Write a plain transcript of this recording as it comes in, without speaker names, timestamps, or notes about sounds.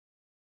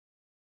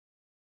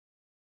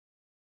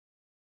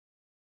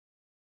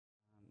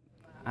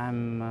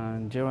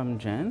I'm Jerome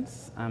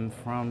Gence. I'm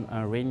from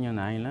Réunion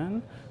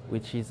Island,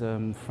 which is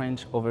a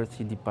French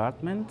overseas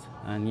department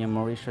near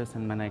Mauritius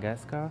and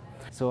Madagascar.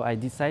 So I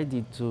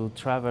decided to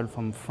travel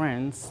from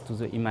France to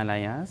the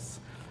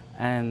Himalayas,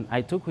 and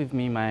I took with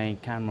me my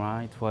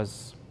camera. It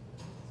was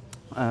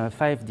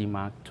 5D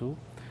Mark II.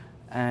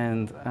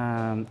 And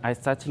I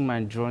started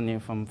my journey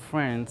from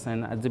France,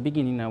 and at the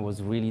beginning I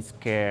was really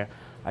scared.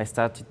 I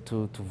started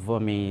to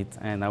vomit,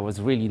 and I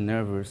was really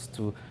nervous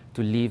to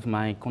live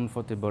my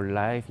comfortable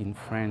life in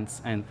France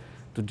and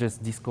to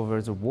just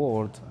discover the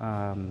world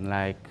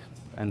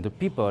and the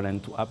people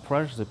and to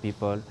approach the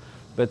people.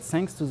 But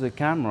thanks to the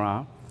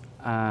camera,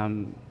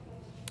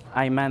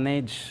 I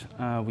managed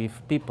with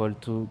people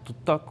to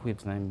talk with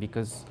them,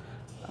 because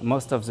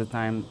most of the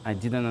time I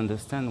didn't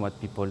understand what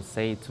people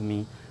say to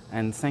me.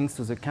 And thanks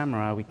to the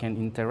camera, we can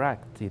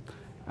interact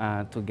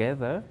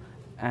together.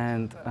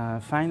 And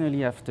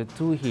finally, after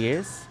 2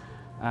 years,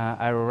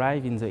 I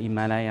arrived in the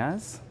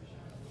Himalayas,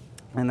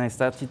 and I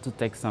started to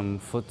take some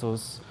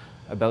photos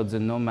about the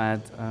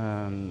nomad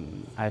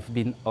I've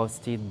been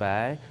hosted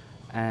by,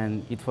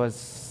 and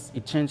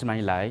it changed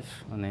my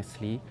life,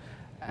 honestly.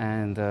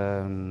 And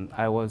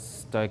I was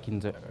stuck in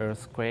the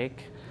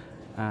earthquake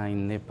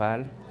in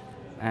Nepal,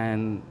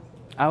 and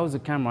how the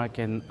camera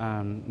can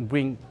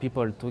bring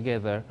people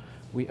together.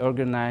 We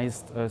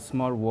organized a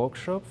small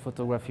workshop,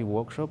 photography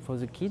workshop for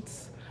the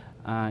kids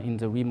in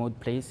the remote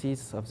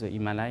places of the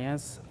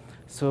Himalayas.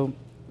 So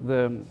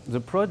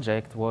the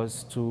project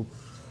was to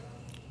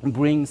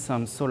bring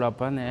some solar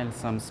panels,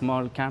 some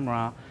small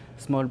camera,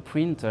 small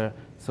printer.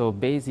 So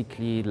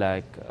basically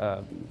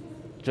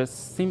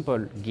just simple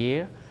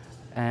gear.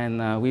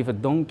 And with a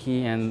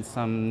donkey and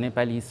some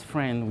Nepalese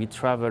friend, we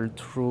traveled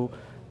through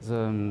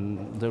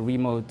the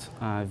remote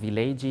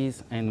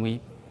villages, and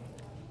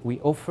we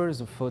offered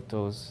the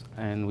photos,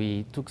 and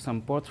we took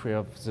some portrait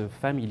of the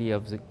family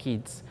of the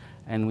kids,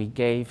 and we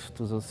gave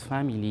to those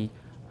family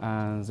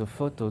the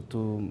photo.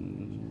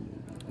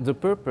 The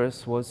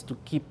purpose was to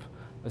keep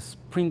a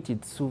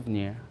printed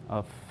souvenir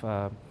of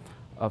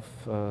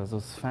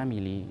those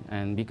family,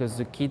 and because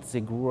the kids, they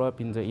grew up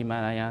in the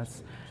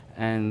Himalayas,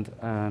 and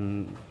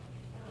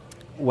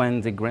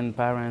when the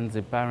grandparents,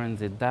 the parents,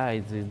 they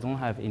died, they don't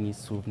have any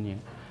souvenir.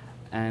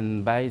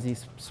 And by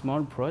this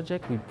small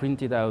project, we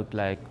printed out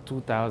like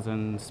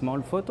 2,000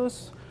 small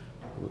photos,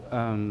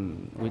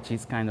 which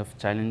is kind of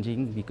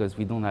challenging because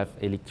we don't have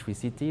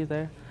electricity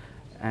there.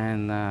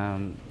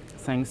 And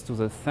thanks to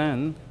the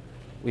sun,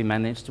 we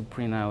managed to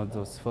print out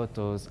those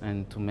photos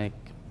and to make,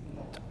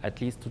 at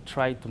least to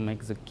try to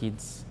make the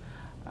kids,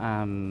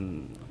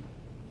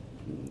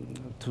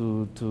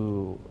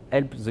 to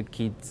help the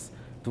kids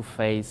to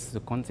face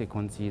the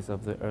consequences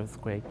of the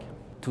earthquake.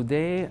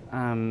 Today,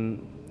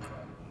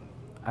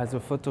 as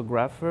a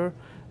photographer,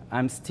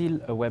 I'm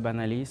still a web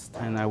analyst,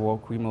 and I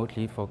work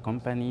remotely for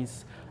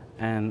companies,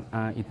 and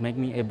it makes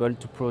me able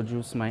to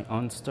produce my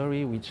own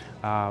story, which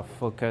are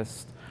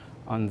focused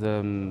on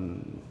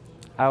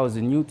how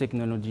the new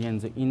technology and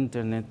the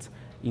internet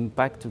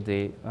impact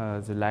today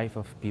the life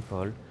of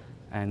people.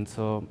 And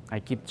so I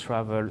keep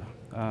travel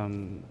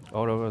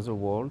all over the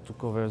world to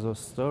cover those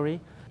stories.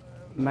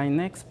 My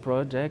next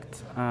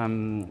project,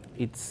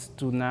 it's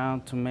to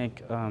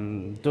make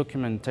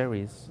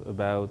documentaries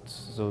about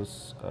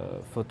those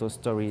photo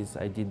stories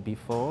I did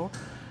before,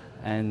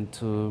 and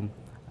to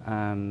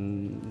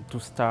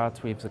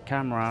start with the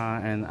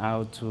camera and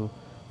how to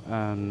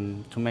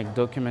make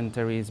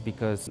documentaries,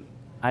 because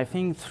I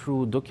think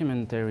through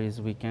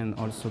documentaries we can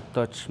also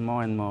touch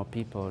more and more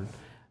people.